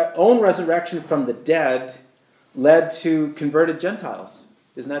Christ's own resurrection from the dead led to converted Gentiles.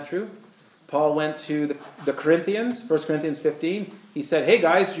 Isn't that true? Paul went to the Corinthians, 1 Corinthians 15. He said, hey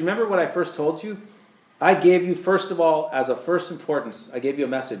guys, do you remember what I first told you? I gave you, first of all, as a first importance, I gave you a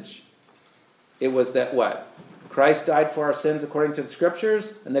message. It was that what? Christ died for our sins according to the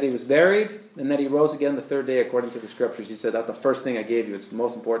Scriptures, and that he was buried, and that he rose again the third day according to the Scriptures. He said, that's the first thing I gave you. It's the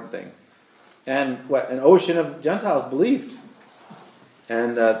most important thing. And what? An ocean of Gentiles believed.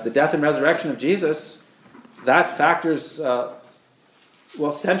 And the death and resurrection of Jesus, that factors,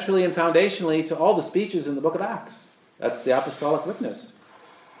 centrally and foundationally to all the speeches in the book of Acts. That's the apostolic witness.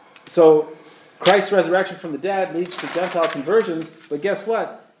 So Christ's resurrection from the dead leads to Gentile conversions, but guess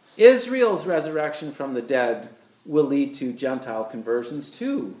what? Israel's resurrection from the dead will lead to Gentile conversions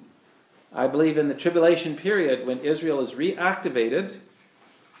too. I believe in the tribulation period, when Israel is reactivated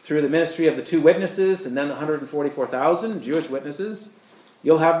through the ministry of the two witnesses and then the 144,000 Jewish witnesses,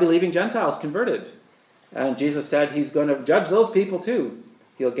 you'll have believing Gentiles converted. And Jesus said he's going to judge those people too.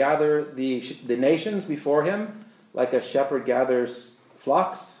 He'll gather the nations before him like a shepherd gathers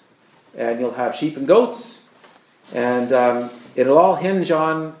flocks, and you'll have sheep and goats. And it'll all hinge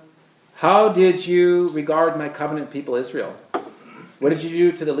on, how did you regard my covenant people Israel? What did you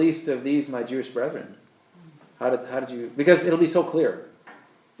do to the least of these, my Jewish brethren? How did you? Because it'll be so clear.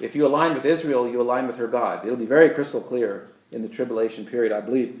 If you align with Israel, you align with her God. It'll be very crystal clear in the tribulation period, I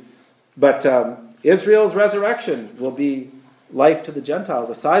believe. But Israel's resurrection will be life to the Gentiles.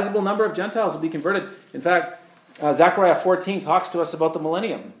 A sizable number of Gentiles will be converted. In fact, Zechariah 14 talks to us about the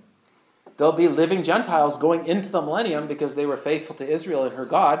millennium. There'll be living Gentiles going into the millennium because they were faithful to Israel and her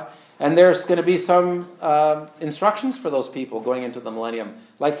God. And there's going to be some instructions for those people going into the millennium.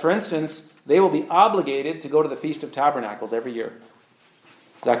 Like, for instance, they will be obligated to go to the Feast of Tabernacles every year.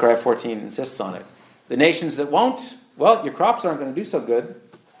 Zechariah 14 insists on it. The nations that won't, well, your crops aren't going to do so good.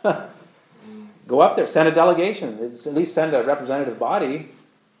 Go up there, send a delegation. At least send a representative body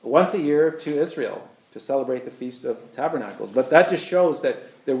once a year to Israel. to celebrate the Feast of Tabernacles. But that just shows that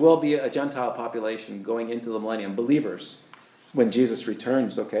there will be a Gentile population going into the millennium, believers, when Jesus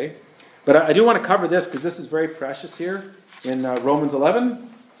returns, okay? But I do want to cover this because this is very precious here in Romans 11,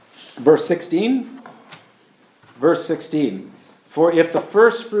 verse 16. Verse 16, for if the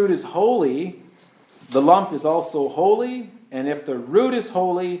first fruit is holy, the lump is also holy, and if the root is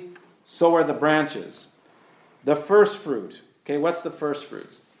holy, so are the branches. The first fruit. Okay, what's the first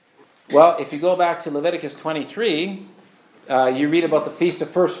fruits? Well, if you go back to Leviticus 23, you read about the Feast of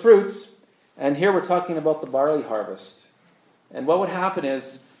First Fruits, and here we're talking about the barley harvest. And what would happen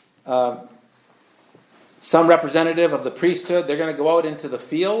is some representative of the priesthood, they're going to go out into the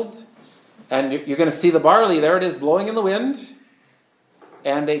field, and you're going to see the barley, there it is, blowing in the wind.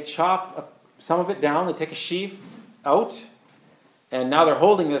 And they chop some of it down. They take a sheaf out. And now they're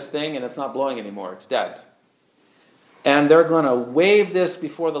holding this thing, and it's not blowing anymore. It's dead. And they're going to wave this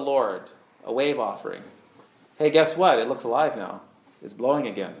before the Lord, a wave offering. Hey, guess what? It looks alive now. It's blowing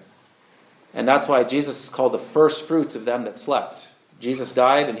again. And that's why Jesus is called the first fruits of them that slept. Jesus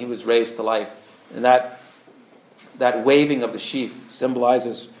died, and he was raised to life. And that waving of the sheaf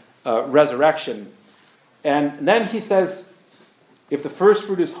symbolizes resurrection. And then he says, if the first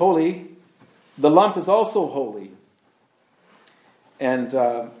fruit is holy, the lump is also holy. And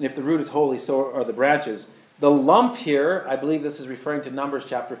if the root is holy, so are the branches. The lump here, I believe this is referring to Numbers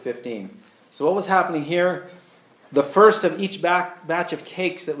chapter 15. So what was happening here? The first of each batch of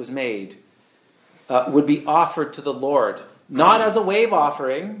cakes that was made would be offered to the Lord. Not as a wave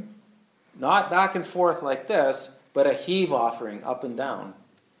offering, not back and forth like this, but a heave offering up and down.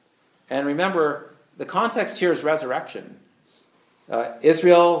 And remember, the context here is resurrection.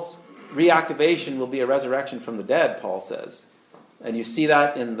 Israel's reactivation will be a resurrection from the dead, Paul says. And you see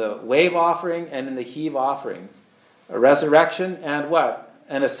that in the wave offering and in the heave offering. A resurrection and what?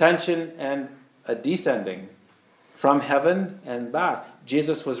 An ascension and a descending from heaven and back.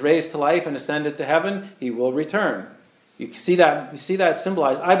 Jesus was raised to life and ascended to heaven. He will return. You see that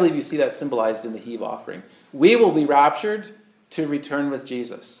symbolized. I believe you see that symbolized in the heave offering. We will be raptured to return with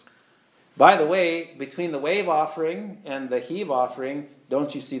Jesus. By the way, between the wave offering and the heave offering,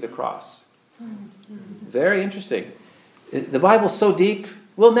 don't you see the cross? Very interesting. The Bible's so deep,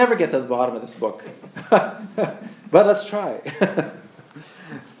 we'll never get to the bottom of this book. But let's try.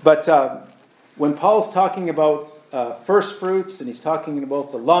 But when Paul's talking about first fruits, and he's talking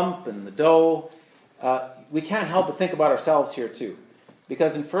about the lump and the dough, we can't help but think about ourselves here too.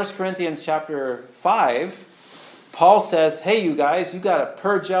 Because in 1 Corinthians chapter 5, Paul says, hey, you guys, you got to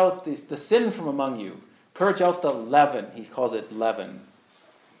purge out the sin from among you. Purge out the leaven. He calls it leaven.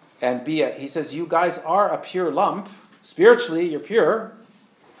 And he says, you guys are a pure lump. Spiritually, you're pure.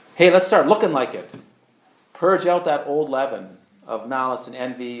 Hey, let's start looking like it. Purge out that old leaven of malice and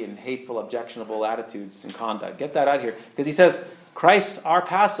envy and hateful, objectionable attitudes and conduct. Get that out of here. Because he says, Christ, our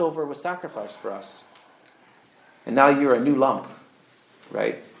Passover, was sacrificed for us. And now you're a new lump,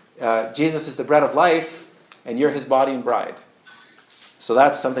 right? Jesus is the bread of life, and you're his body and bride. So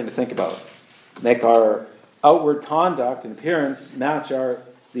that's something to think about. Make our outward conduct and appearance match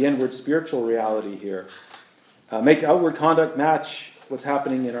the inward spiritual reality here. Make outward conduct match what's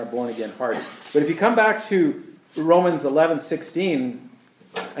happening in our born-again heart. But if you come back to Romans 11:16,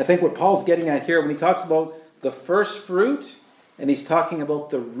 I think what Paul's getting at here, when he talks about the first fruit, and he's talking about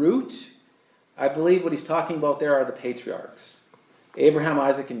the root, I believe what he's talking about there are the patriarchs. Abraham,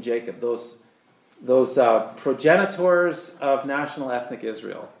 Isaac, and Jacob, those progenitors of national ethnic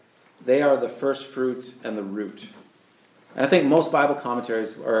Israel. They are the first fruit and the root. And I think most Bible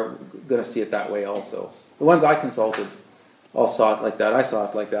commentaries are going to see it that way also. The ones I consulted all saw it like that. I saw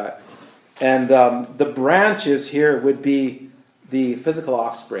it like that. And the branches here would be the physical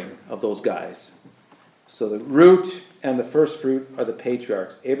offspring of those guys. So the root and the first fruit are the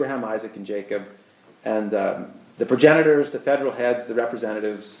patriarchs, Abraham, Isaac, and Jacob. And the progenitors, the federal heads, the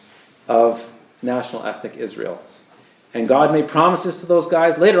representatives of national ethnic Israel. And God made promises to those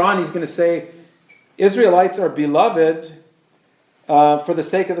guys. Later on, he's going to say, Israelites are beloved for the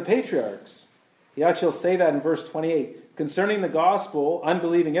sake of the patriarchs. He actually will say that in verse 28. Concerning the gospel,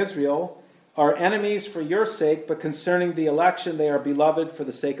 unbelieving Israel are enemies for your sake, but concerning the election, they are beloved for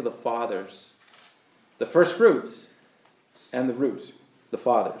the sake of the fathers. The first fruits and the root, the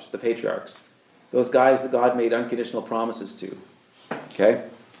fathers, the patriarchs. Those guys that God made unconditional promises to. Okay?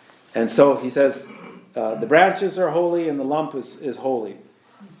 And so he says, the branches are holy and the lump is holy.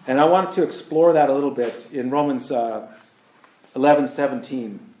 And I wanted to explore that a little bit in Romans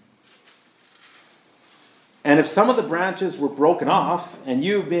 11:17. And if some of the branches were broken off, and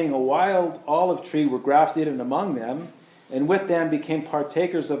you, being a wild olive tree, were grafted in among them, and with them became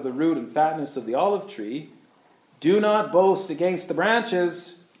partakers of the root and fatness of the olive tree. Do not boast against the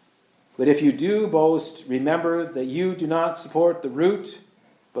branches, but if you do boast, remember that you do not support the root,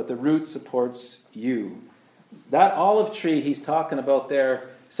 but the root supports you. That olive tree he's talking about there,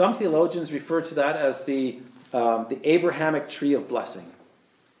 some theologians refer to that as the Abrahamic tree of blessing.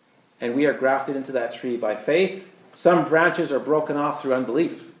 And we are grafted into that tree by faith. Some branches are broken off through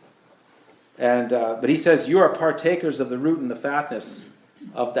unbelief. But he says, you are partakers of the root and the fatness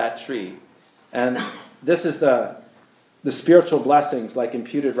of that tree. And this is the spiritual blessings like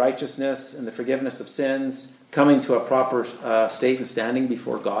imputed righteousness and the forgiveness of sins, coming to a proper state and standing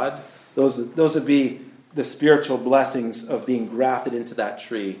before God. Those would be the spiritual blessings of being grafted into that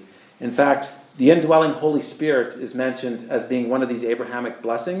tree. In fact, the indwelling Holy Spirit is mentioned as being one of these Abrahamic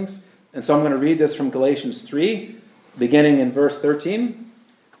blessings. And so I'm going to read this from Galatians 3, beginning in verse 13.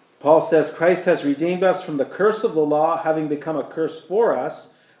 Paul says, Christ has redeemed us from the curse of the law, having become a curse for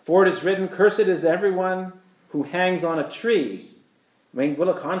us. For it is written, cursed is everyone who hangs on a tree. I mean, what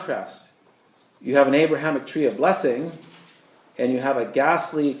a contrast. You have an Abrahamic tree of blessing, and you have a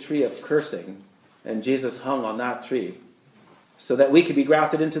ghastly tree of cursing. And Jesus hung on that tree, so that we could be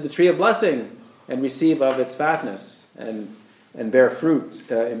grafted into the tree of blessing and receive of its fatness and bear fruit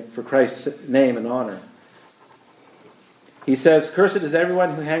for Christ's name and honor. He says, cursed is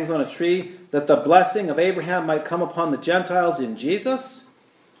everyone who hangs on a tree, that the blessing of Abraham might come upon the Gentiles in Jesus,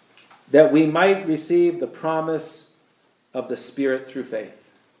 that we might receive the promise of the Spirit through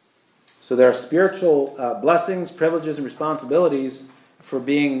faith. So there are spiritual blessings, privileges, and responsibilities for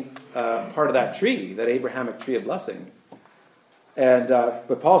being part of that tree, that Abrahamic tree of blessing.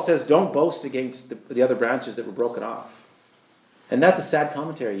 But Paul says, don't boast against the other branches that were broken off. And that's a sad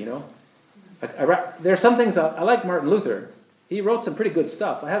commentary, you know. There are some things, I like Martin Luther. He wrote some pretty good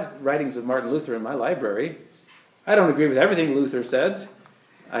stuff. I have writings of Martin Luther in my library. I don't agree with everything Luther said.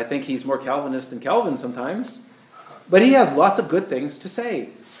 I think he's more Calvinist than Calvin sometimes. But he has lots of good things to say.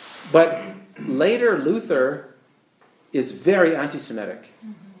 But later Luther is very anti-Semitic.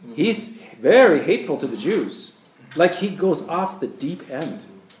 He's very hateful to the Jews. Like he goes off the deep end.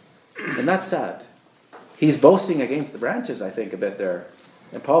 And that's sad. He's boasting against the branches, I think, a bit there.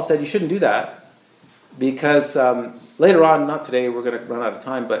 And Paul said you shouldn't do that because later on, not today, we're going to run out of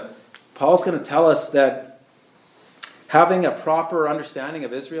time, but Paul's going to tell us that having a proper understanding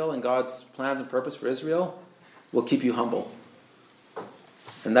of Israel and God's plans and purpose for Israel will keep you humble.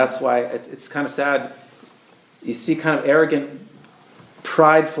 And that's why it's kind of sad. You see kind of arrogant,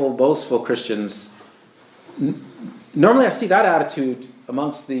 prideful, boastful Christians. Normally I see that attitude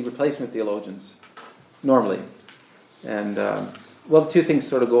amongst the replacement theologians. Normally. And, well, the two things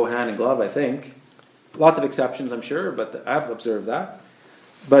sort of go hand in glove, I think. Lots of exceptions, I'm sure, but I've observed that.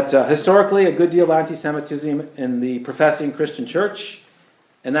 But historically, a good deal of anti-Semitism in the professing Christian church,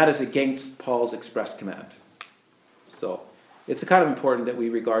 and that is against Paul's express command. So it's kind of important that we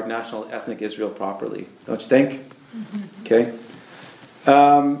regard national ethnic Israel properly, don't you think? Mm-hmm. Okay.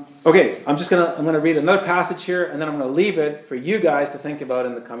 Okay, I'm going to read another passage here, and then I'm going to leave it for you guys to think about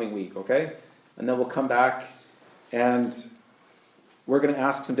in the coming week, okay? And then we'll come back, and we're going to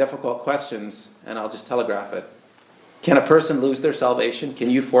ask some difficult questions, and I'll just telegraph it. Can a person lose their salvation? Can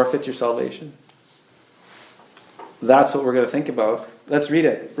you forfeit your salvation? That's what we're going to think about. Let's read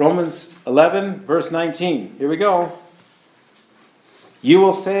it. Romans 11, verse 19. Here we go. You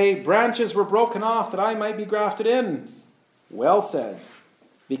will say, branches were broken off that I might be grafted in. Well said.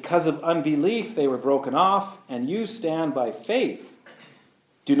 Because of unbelief they were broken off, and you stand by faith.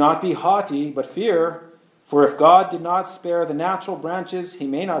 Do not be haughty, but fear, for if God did not spare the natural branches, he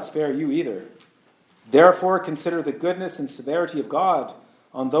may not spare you either. Therefore consider the goodness and severity of God.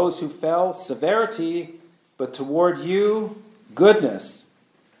 On those who fell, severity, but toward you, goodness.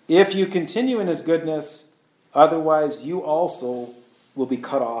 If you continue in his goodness, otherwise you also will be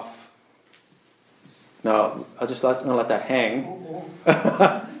cut off. Now, I'm going to let that hang.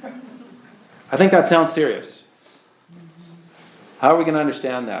 I think that sounds serious. How are we going to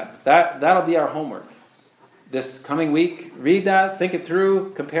understand that? That'll be our homework. This coming week, read that, think it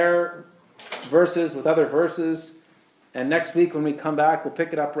through, compare verses with other verses. And next week when we come back, we'll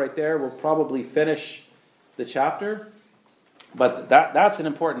pick it up right there. We'll probably finish the chapter. But that's an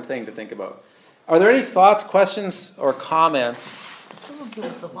important thing to think about. Are there any thoughts, questions, or comments? Someone give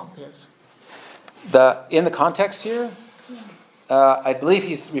what the lump is. In the context here? I believe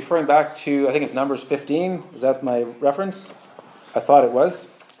he's referring back to, I think it's Numbers 15. Is that my reference? I thought it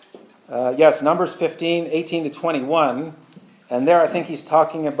was. Yes, Numbers 15, 18 to 21. And there I think he's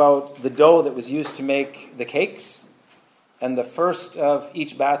talking about the dough that was used to make the cakes. And the first of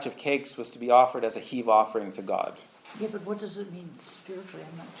each batch of cakes was to be offered as a heave offering to God. Yeah, but what does it mean spiritually?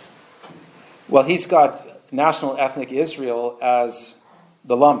 I'm not sure. Well, he's got national ethnic Israel as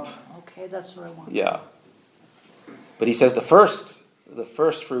the lump. Okay, that's what I want. Yeah. But he says the first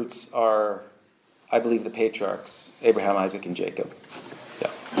fruits are, I believe, the patriarchs, Abraham, Isaac, and Jacob.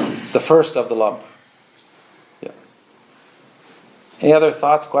 Yeah. The first of the lump. Yeah. Any other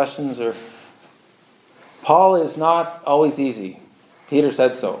thoughts, questions, or? Paul is not always easy. Peter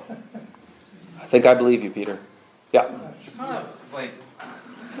said so. I think I believe you, Peter. Yeah. It's kind of like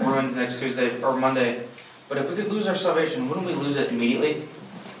ruins next Tuesday or Monday. But if we could lose our salvation, wouldn't we lose it immediately?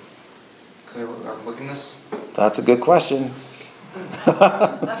 Because our wickedness? That's a good question.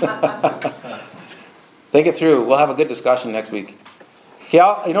 Think it through. We'll have a good discussion next week. Okay,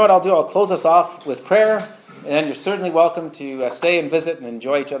 you know what I'll do? I'll close us off with prayer. And you're certainly welcome to stay and visit and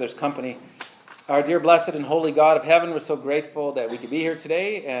enjoy each other's company. Our dear blessed and holy God of heaven, we're so grateful that we could be here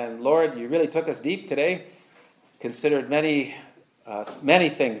today. And Lord, you really took us deep today. Considered many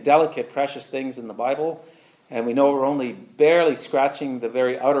things, delicate, precious things in the Bible. And we know we're only barely scratching the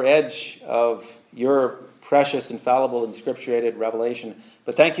very outer edge of your precious, infallible, and scripturated revelation.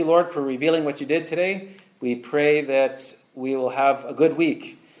 But thank you, Lord, for revealing what you did today. We pray that we will have a good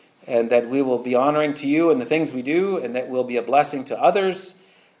week and that we will be honoring to you in the things we do and that we'll be a blessing to others.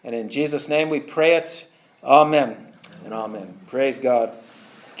 And in Jesus' name we pray it. Amen and amen. Praise God.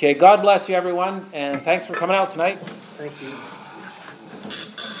 Okay, God bless you, everyone, and thanks for coming out tonight. Thank you.